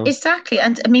 you It, know. exactly.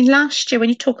 And I mean, last year, when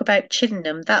you talk about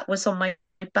Chillingham, that was on my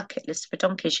bucket list for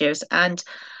donkey's years. And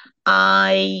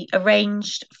I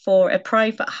arranged for a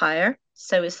private hire.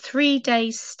 So it's 3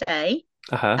 days stay.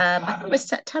 Uh-huh. I think it was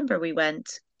September we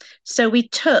went. So we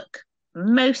took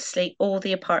mostly all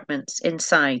the apartments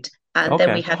inside. And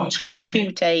then we Okay. had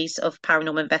 2 days of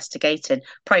paranormal investigating,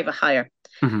 private hire.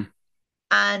 Hmm.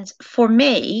 And for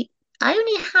me, I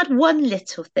only had one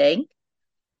little thing.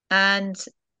 And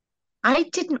I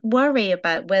didn't worry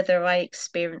about whether I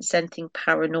experienced anything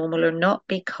paranormal or not,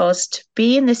 because to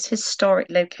be in this historic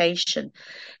location,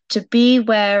 to be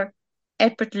where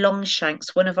Edward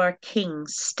Longshanks, one of our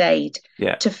kings, stayed,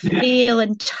 Yeah. to feel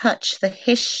and touch the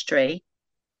history,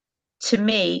 to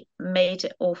me, made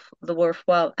it all the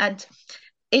worthwhile. And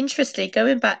interestingly,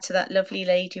 going back to that lovely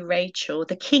lady Rachel,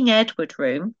 the King Edward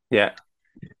room, Yeah.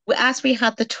 as we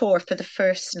had the tour for the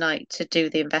first night to do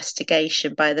the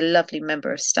investigation by the lovely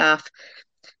member of staff,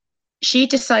 she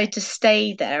decided to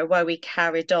stay there while we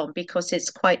carried on because it's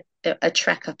quite a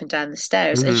trek up and down the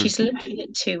stairs. And Hmm. she's looking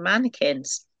at two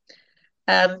mannequins,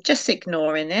 just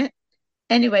ignoring it.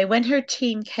 Anyway, when her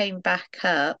team came back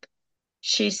up,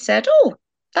 she said, "Oh,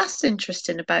 that's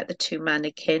interesting about the two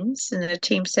mannequins." And the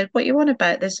team said, "What you want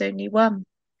about? There's only one."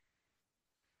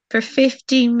 For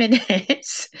 15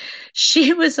 minutes,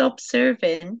 she was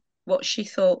observing what she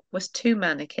thought was two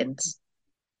mannequins.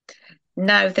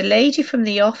 Now, the lady from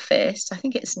the office, I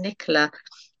think it's Nicola,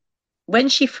 when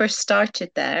she first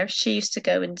started there, she used to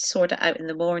go and sort it out in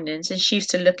the mornings and she used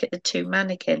to look at the two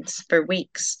mannequins for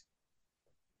weeks.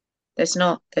 There's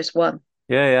not, there's one.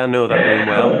 Yeah, yeah, I know that room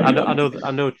well. I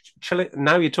know.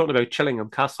 Now you're talking about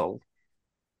Chillingham Castle.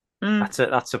 Mm,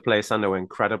 That's a place I know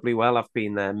incredibly well. I've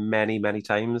been there many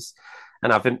times,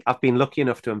 and I've been lucky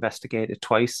enough to investigate it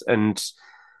twice, and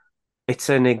it's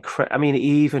an incredible. I mean,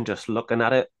 even just looking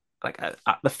at it, like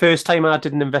the first time I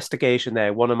did an investigation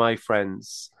there, one of my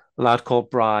friends, a lad called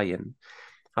Brian,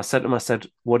 I said to him, I said,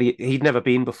 "What do you?" He'd never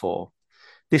been before.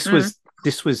 This mm. was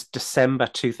this was December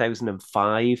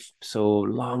 2005, so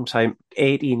long time,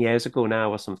 18 years ago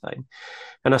now or something.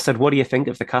 And I said, "What do you think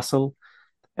of the castle?"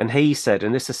 And he said,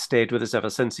 and this has stayed with us ever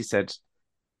since, he said,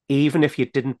 even if you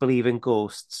didn't believe in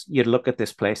ghosts, you'd look at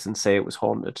this place and say it was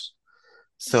haunted.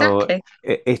 So Exactly.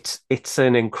 it's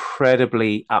an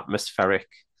incredibly atmospheric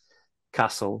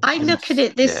castle. I And look at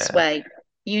it this yeah, way.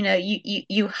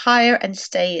 You hire and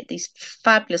stay at these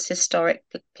fabulous historic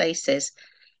places.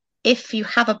 If you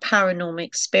have a paranormal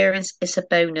experience, it's a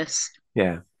bonus.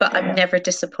 Yeah. But I'm never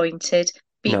disappointed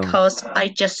No. because I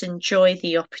just enjoy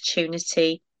the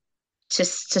opportunity to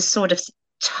sort of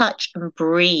touch and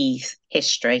breathe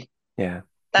history. Yeah.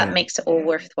 That Yeah. makes it all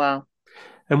worthwhile.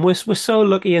 And we're so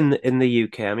lucky in the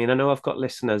UK. I mean, I know I've got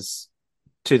listeners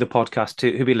to the podcast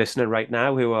who be listening right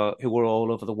now who are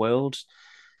all over the world.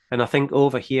 And I think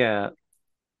over here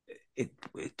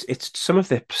it's some of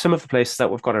the places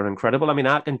that we've got are incredible. I mean,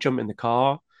 I can jump in the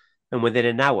car and within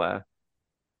an hour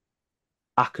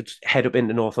I could head up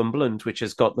into Northumberland, which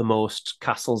has got the most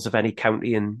castles of any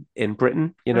county in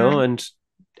Britain, Mm. and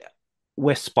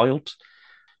we're spoilt.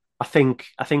 I think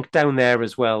down there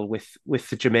as well with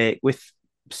the Jamaica with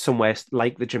somewhere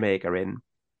like the Jamaica Inn,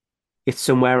 it's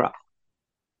somewhere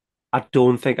I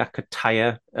don't think I could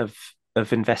tire of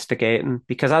investigating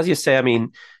because, as you say, I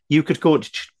mean, you could go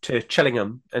to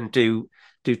Chillingham and do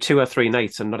 2 or 3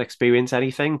 nights and not experience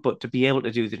anything, but to be able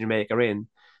to do the Jamaica Inn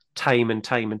time and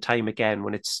time and time again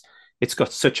when it's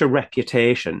got such a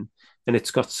reputation and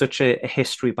it's got such a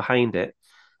history behind it,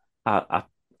 I,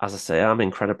 as I say, I'm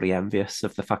incredibly envious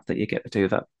of the fact that you get to do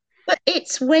that. But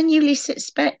it's when you least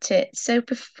expect it. So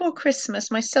before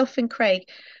Christmas, myself and Craig,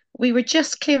 we were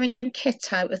just clearing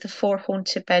kit out of the 4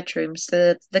 haunted bedrooms.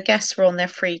 The guests were on their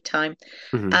free time.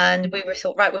 Mhm. And we were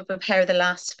thought, right, we'll prepare the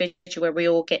last video where we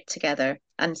all get together.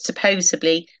 And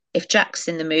supposedly, if Jack's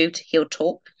in the mood, he'll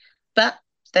talk. But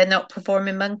they're not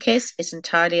performing monkeys. It's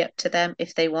entirely up to them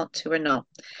if they want to or not.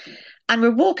 And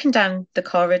we're walking down the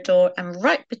corridor, and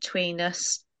right between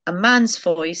us, a man's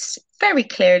voice very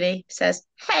clearly says,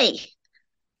 "Hey."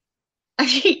 And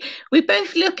we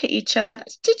both look at each other.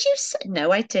 Did you say?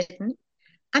 No, I didn't.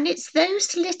 And it's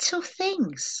those little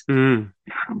things, Mm.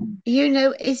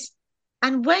 is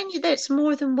and when there's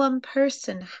more than one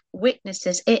person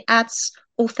witnesses, it adds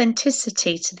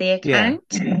authenticity to the Yeah, account.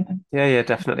 yeah, yeah,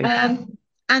 definitely. And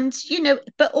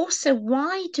but also,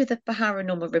 why do the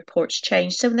paranormal reports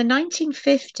change? So in the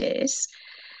 1950s,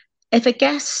 if a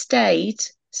guest stayed,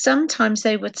 sometimes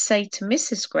they would say to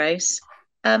Mrs. Gross,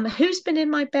 who's been in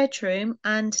my bedroom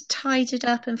and tidied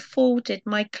up and folded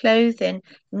my clothing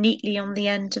neatly on the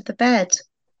end of the bed?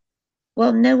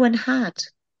 Well, no one had.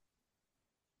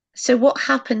 So what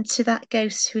happened to that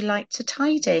ghost who liked to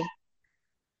tidy?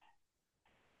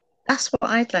 That's what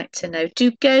I'd like to know.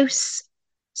 Do ghosts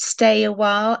stay a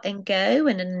while and go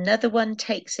and another one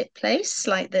takes its place,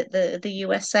 like the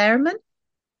US airman?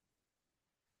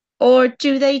 Or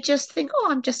do they just think, oh,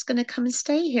 I'm just going to come and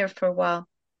stay here for a while?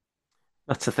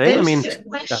 That's the thing. I Those mean, are that's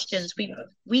questions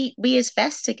we as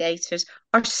investigators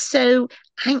are so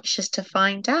anxious to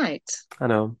find out. I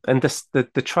know. And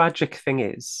the tragic thing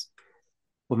is,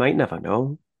 we might never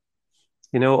know,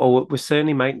 or we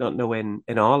certainly might not know in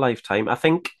our lifetime. I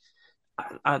think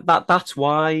that's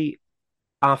why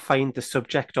I find the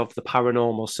subject of the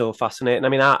paranormal so fascinating. I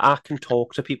mean, I can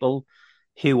talk to people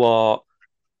who are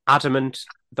adamant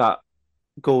that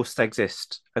ghosts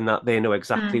exist and that they know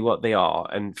exactly Mm. what they are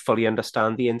and fully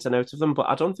understand the ins and outs of them. But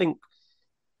I don't think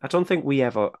we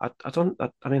ever. I don't.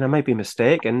 I mean, I might be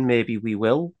mistaken. Maybe we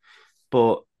will,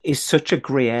 but it's such a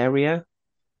grey area.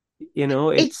 It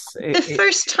It's the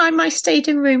first time I stayed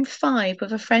in room 5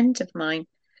 with a friend of mine,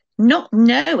 not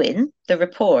knowing the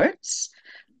reports,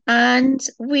 and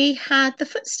we had the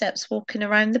footsteps walking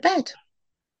around the bed.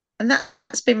 And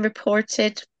that's been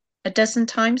reported a dozen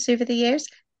times over the years.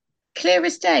 Clear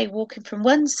as day, walking from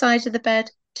one side of the bed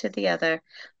to the other.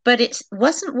 But it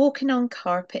wasn't walking on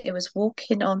carpet, it was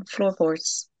walking on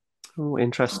floorboards. oh,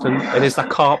 interesting. And is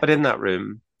that carpet in that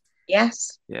room?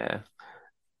 Yes. Yeah,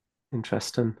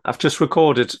 interesting. I've just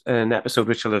recorded an episode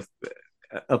which will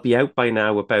be out by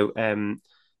now about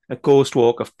a ghost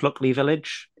walk of Pluckley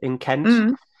Village in Kent,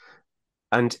 Mm.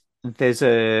 and there's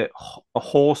a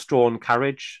horse-drawn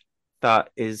carriage that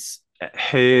is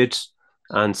heard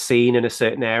and seen in a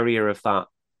certain area of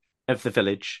the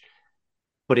village,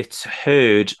 but it's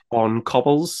heard on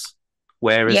cobbles,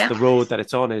 whereas Yeah. the road that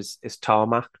it's on is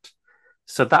tarmacked.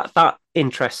 So that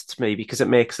interests me because it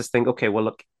makes us think, okay, well,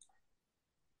 look,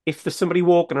 if there's somebody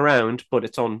walking around but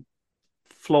it's on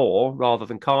floor rather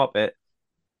than carpet,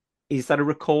 is that a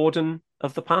recording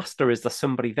of the past, or is there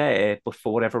somebody there, but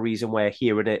for whatever reason we're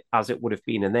hearing it as it would have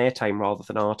been in their time rather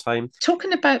than our time?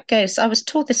 Talking about ghosts, I was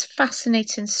told this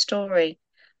fascinating story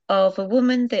of a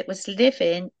woman that was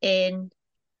living in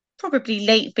probably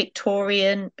late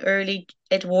Victorian, early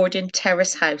Edwardian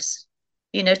terrace house.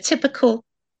 Typical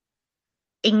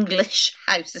English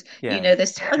houses. Yeah.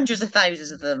 There's hundreds of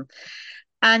thousands of them.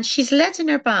 And she's led in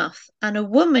her bath, and a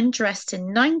woman dressed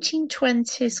in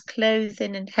 1920s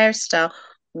clothing and hairstyle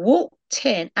walked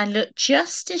in and looked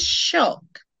just as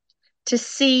shocked to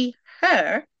see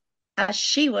her as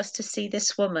she was to see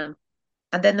this woman.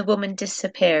 And then the woman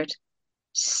disappeared.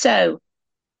 So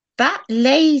that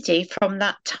lady from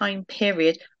that time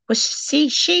period was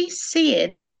she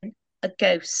seeing a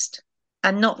ghost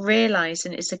and not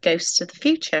realizing it's a ghost of the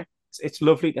future. It's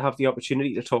lovely to have the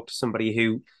opportunity to talk to somebody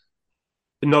who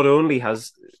not only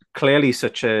has clearly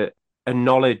such a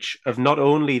knowledge of not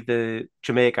only the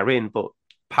Jamaica Inn, but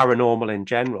paranormal in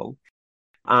general,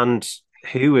 and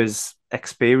who has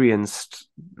experienced,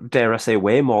 dare I say,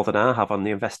 way more than I have on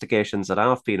the investigations that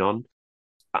I've been on.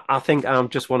 I think I'm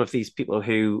just one of these people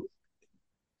who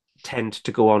tend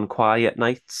to go on quiet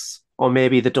nights, or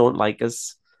maybe they don't like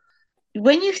us.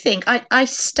 When you think, I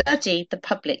study the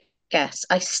public guests,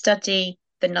 I study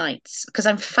the nights because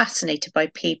I'm fascinated by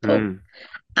people. Mm,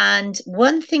 And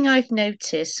one thing I've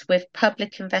noticed with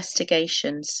public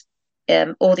investigations,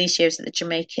 all these years at the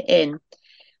Jamaica Inn,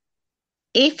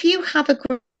 if you have a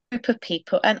group of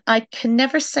people, and I can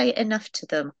never say it enough to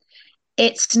them,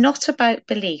 it's not about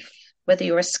belief, whether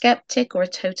you're a skeptic or a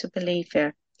total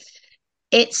believer.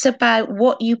 It's about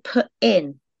what you put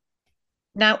in.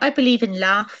 Now, I believe in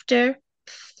laughter,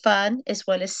 fun, as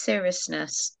well as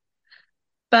seriousness.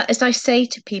 But as I say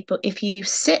to people, if you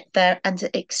sit there and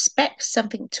expect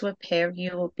something to appear,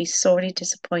 you will be sorely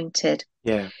disappointed.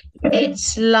 yeah,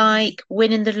 It's like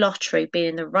winning the lottery,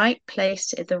 being in the right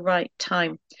place at the right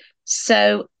time.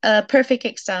 So, a perfect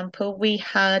example, we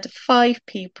had five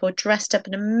people dressed up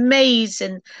in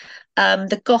amazing,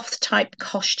 the goth type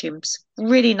costumes,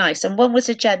 really nice. And one was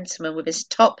a gentleman with his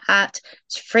top hat,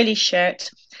 his frilly shirt,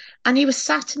 and he was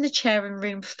sat in the chair in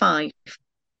room five.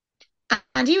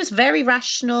 And he was very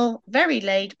rational, very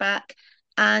laid back.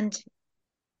 And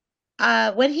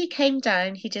when he came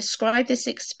down, he described this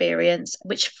experience,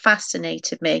 which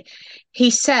fascinated me. He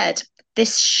said,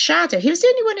 this shadow, he was the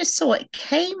only one who saw it,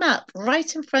 came up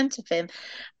right in front of him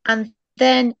and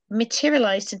then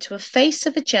materialized into a face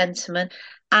of a gentleman.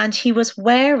 And he was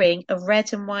wearing a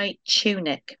red and white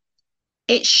tunic.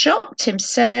 It shocked him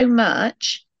so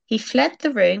much, he fled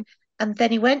the room and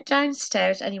then he went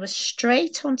downstairs and he was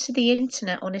straight onto the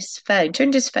internet on his phone,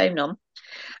 turned his phone on,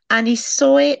 and he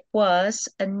saw it was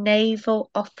a naval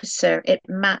officer. It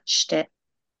matched it.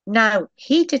 Now,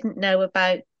 he didn't know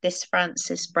about this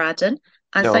Francis Braddon.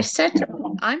 As I no, said,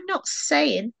 I'm not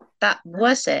saying that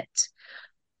was it,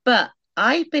 but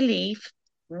I believe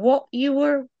what you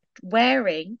were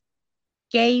wearing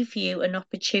gave you an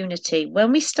opportunity.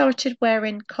 When we started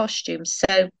wearing costumes,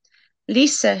 so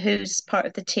Lisa, who's part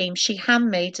of the team, she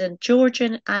handmade a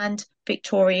Georgian and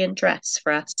Victorian dress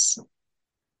for us.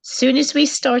 Soon as we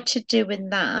started doing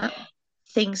that,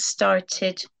 things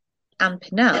started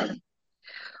amping up.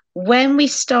 When we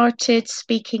started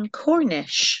speaking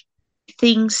Cornish,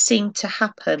 things seemed to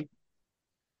happen.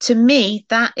 To me,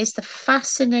 that is the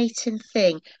fascinating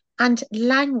thing. And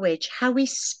language, how we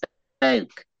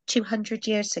spoke 200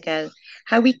 years ago,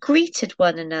 how we greeted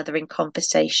one another in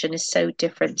conversation is so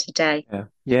different today. yeah,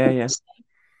 yeah, yeah,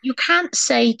 You can't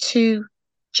say to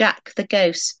Jack the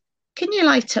ghost, can you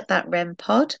light up that REM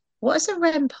pod? What is a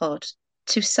REM pod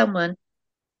to someone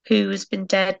who's been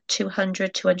dead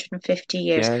 200, 250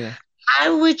 years? yeah, yeah,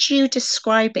 How would you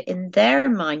describe it in their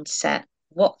mindset,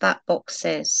 what that box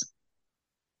is?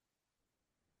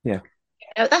 yeah,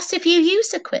 That's if you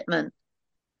use equipment.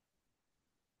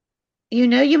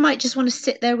 You might just want to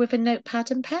sit there with a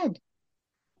notepad and pen.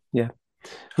 yeah.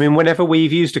 I mean, whenever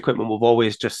we've used equipment, we've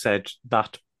always just said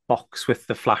that box with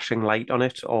the flashing light on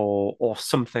it, or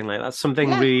something like that, something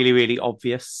Yeah. really, really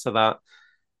obvious, so that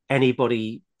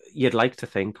anybody you'd like to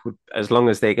think would, as long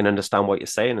as they can understand what you're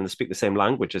saying and they speak the same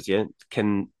language as you,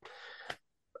 can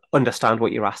understand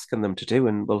what you're asking them to do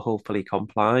and will hopefully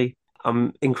comply.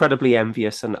 I'm incredibly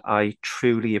envious and I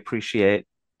truly appreciate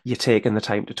you taking the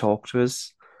time to talk to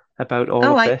us about all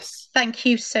Oh, of I this. thank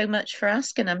you so much for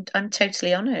asking. I'm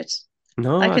totally honored.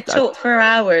 No, I could talk for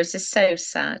hours. It's so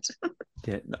sad.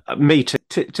 yeah, me too.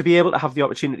 To be able to have the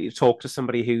opportunity to talk to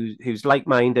somebody who's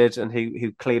like-minded and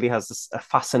who clearly has a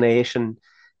fascination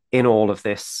in all of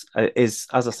this is,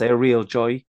 as I say, a real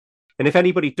joy. And if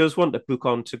anybody does want to book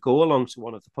on to go along to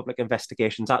one of the public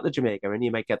investigations at the Jamaica, and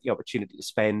you might get the opportunity to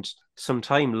spend some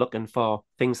time looking for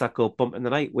things that go bump in the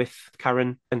night with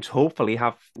Karen and hopefully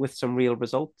have with some real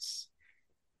results.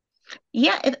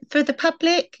 Yeah, for the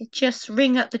public, just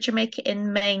ring up the Jamaica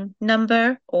Inn main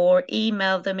number or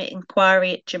email them at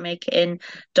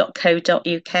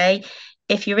inquiry@jamaicainn.co.uk.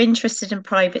 If you're interested in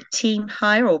private team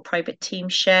hire or private team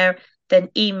share, then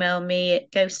email me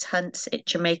at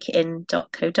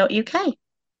ghosthunts@jamaicainn.co.uk.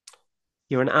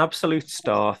 You're an absolute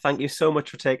star. Thank you so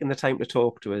much for taking the time to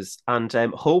talk to us. And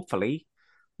hopefully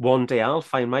one day I'll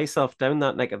find myself down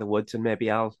that neck of the woods and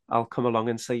maybe I'll come along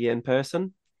and see you in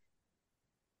person.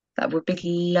 That would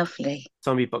be lovely. It's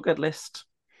on my bucket list.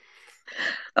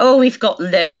 Oh, we've got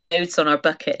loads on our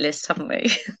bucket list, haven't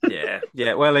we?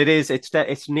 Yeah. Well, it is.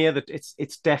 It's near the.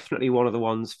 It's definitely one of the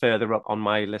ones further up on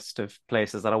my list of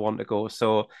places that I want to go.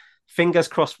 So, fingers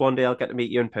crossed, one day I'll get to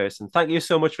meet you in person. Thank you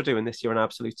so much for doing this. You're an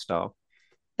absolute star.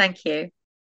 Thank you.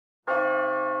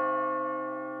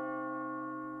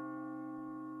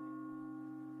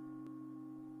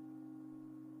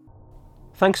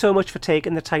 Thanks so much for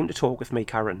taking the time to talk with me,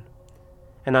 Karen.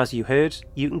 And as you heard,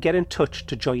 you can get in touch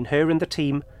to join her and the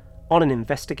team on an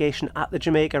investigation at the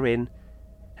Jamaica Inn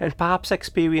and perhaps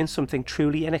experience something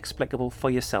truly inexplicable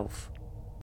for yourself.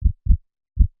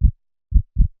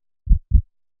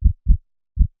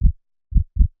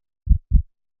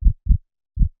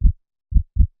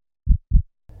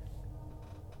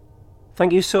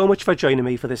 Thank you so much for joining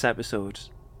me for this episode.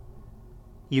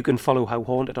 You can follow How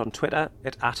Haunted on Twitter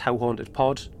at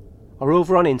 @HowHauntedPod or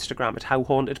over on Instagram at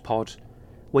HowHauntedPod,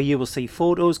 where you will see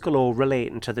photos galore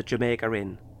relating to the Jamaica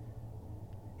Inn.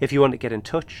 If you want to get in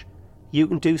touch, you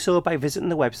can do so by visiting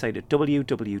the website at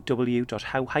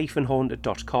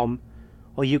www.how-haunted.com,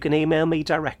 or you can email me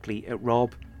directly at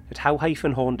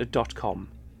rob@how-haunted.com.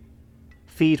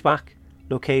 Feedback,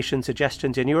 location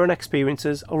suggestions and your own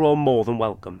experiences are all more than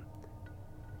welcome.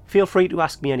 Feel free to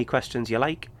ask me any questions you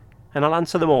like, and I'll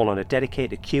answer them all on a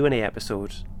dedicated Q&A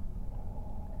episode.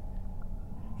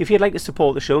 If you'd like to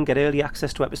support the show and get early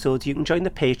access to episodes, you can join the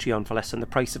Patreon for less than the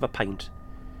price of a pint.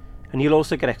 And you'll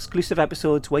also get exclusive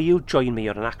episodes where you'll join me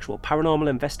on an actual paranormal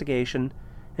investigation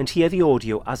and hear the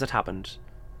audio as it happened.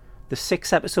 The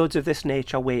 6 episodes of this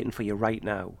nature are waiting for you right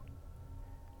now.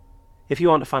 If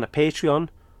you aren't a fan of Patreon,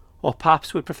 or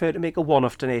perhaps would prefer to make a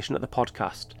one-off donation at the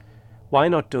podcast, why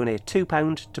not donate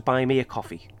 £2 to buy me a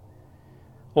coffee?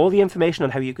 All the information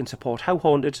on how you can support How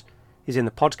Haunted is in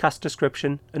the podcast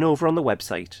description and over on the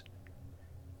website.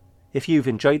 If you've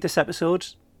enjoyed this episode,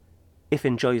 if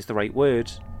enjoy is the right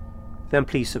word, then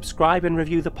please subscribe and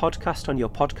review the podcast on your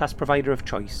podcast provider of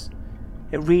choice.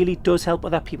 It really does help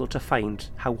other people to find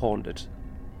How Haunted.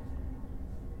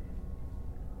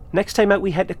 Next time out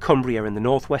we head to Cumbria in the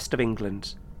northwest of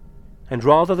England, and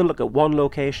rather than look at one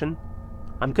location,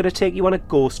 I'm going to take you on a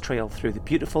ghost trail through the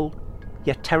beautiful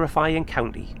yet terrifying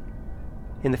county,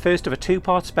 in the first of a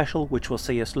 2-part special which will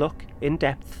see us look, in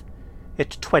depth,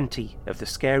 at 20 of the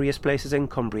scariest places in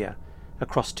Cumbria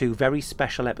across 2 very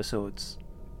special episodes.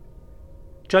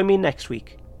 Join me next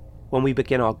week when we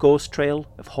begin our ghost trail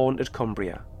of haunted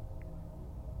Cumbria.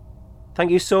 Thank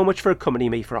you so much for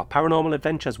accompanying me for our paranormal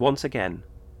adventures once again.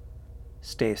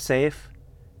 Stay safe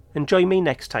and join me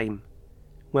next time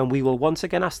when we will once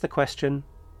again ask the question,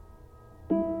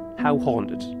 how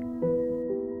haunted